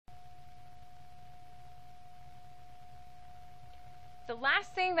the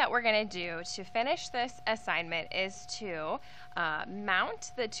last thing that we're going to do to finish this assignment is to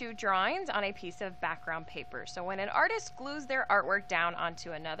mount the two drawings on a piece of background paper. So when an artist glues their artwork down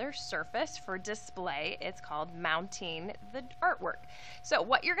onto another surface for display, it's called mounting the artwork. So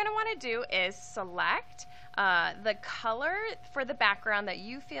what you're going to want to do is select the color for the background that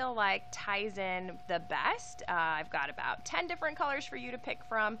you feel like ties in the best. I've got about 10 different colors for you to pick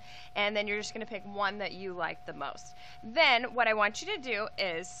from, and then you're just going to pick one that you like the most. Then what I want you to do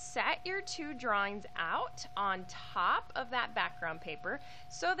is set your two drawings out on top of that background paper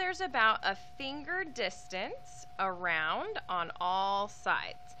so there's about a finger distance around on all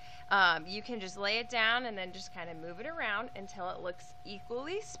sides. You can just lay it down and then just kind of move it around until it looks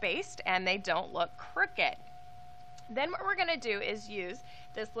equally spaced and they don't look crooked. Then what we're going to do is use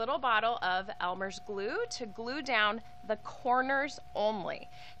this little bottle of Elmer's glue to glue down the corners only.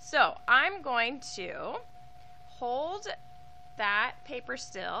 So I'm going to hold that paper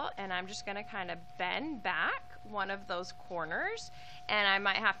still and I'm just going to kind of bend back one of those corners, and I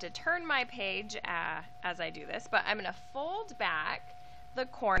might have to turn my page as I do this, but I'm going to fold back the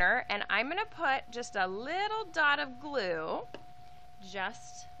corner and I'm going to put just a little dot of glue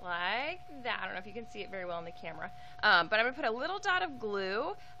just like that. I don't know if you can see it very well in the camera, but I'm going to put a little dot of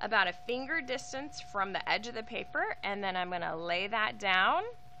glue about a finger distance from the edge of the paper, and then I'm going to lay that down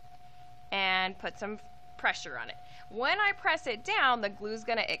and put some pressure on it. When I press it down, the glue is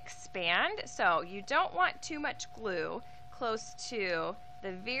going to expand, so you don't want too much glue close to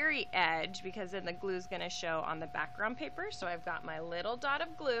the very edge because then the glue is going to show on the background paper. So I've got my little dot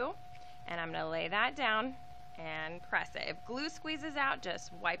of glue and I'm going to lay that down and press it. If glue squeezes out,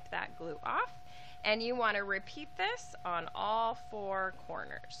 just wipe that glue off, and you want to repeat this on all four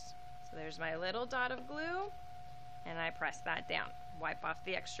corners. So there's my little dot of glue and I press that down, wipe off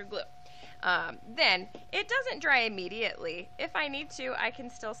the extra glue. Then it doesn't dry immediately. If I need to, I can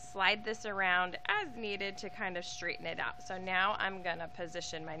still slide this around as needed to kind of straighten it out. So now I'm going to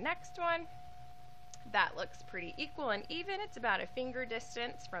position my next one. That looks pretty equal and even. It's about a finger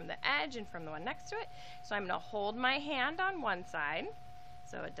distance from the edge and from the one next to it. So I'm going to hold my hand on one side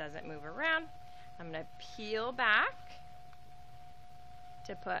so it doesn't move around. I'm going to peel back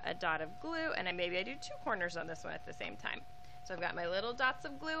to put a dot of glue, and maybe I do two corners on this one at the same time. So I've got my little dots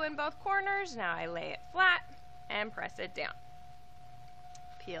of glue in both corners. Now I lay it flat and press it down.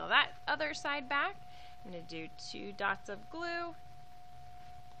 Peel that other side back. I'm going to do two dots of glue.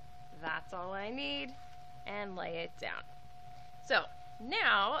 That's all I need, and lay it down. So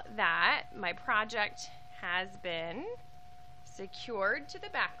now that my project has been secured to the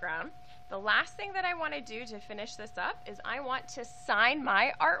background, the last thing that I want to do to finish this up is I want to sign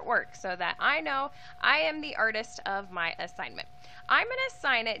my artwork so that I know I am the artist of my assignment. I'm going to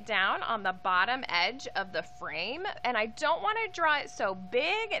sign it down on the bottom edge of the frame, and I don't want to draw it so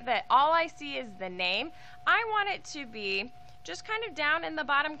big that all I see is the name. I want it to be just kind of down in the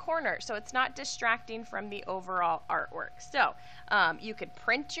bottom corner so it's not distracting from the overall artwork. So you could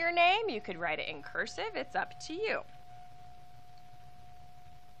print your name, you could write it in cursive, it's up to you.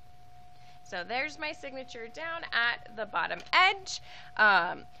 So there's my signature down at the bottom edge.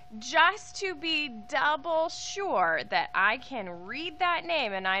 Just to be double sure that I can read that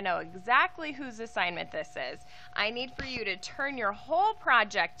name and I know exactly whose assignment this is, I need for you to turn your whole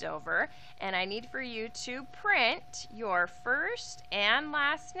project over, and I need for you to print your first and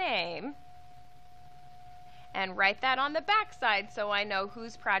last name and write that on the back side so I know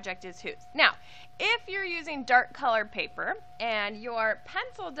whose project is whose. Now, if you're using dark colored paper and your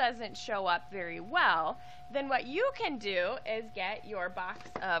pencil doesn't show up very well, then what you can do is get your box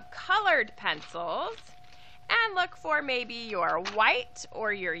of colored pencils and look for maybe your white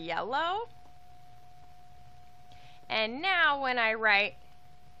or your yellow. And now when I write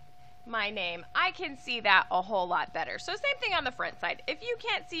my name, I can see that a whole lot better. So same thing on the front side. If you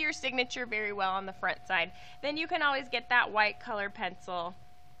can't see your signature very well on the front side, then you can always get that white colored pencil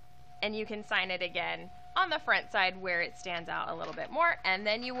and you can sign it again on the front side where it stands out a little bit more, and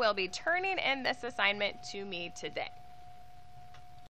then you will be turning in this assignment to me today.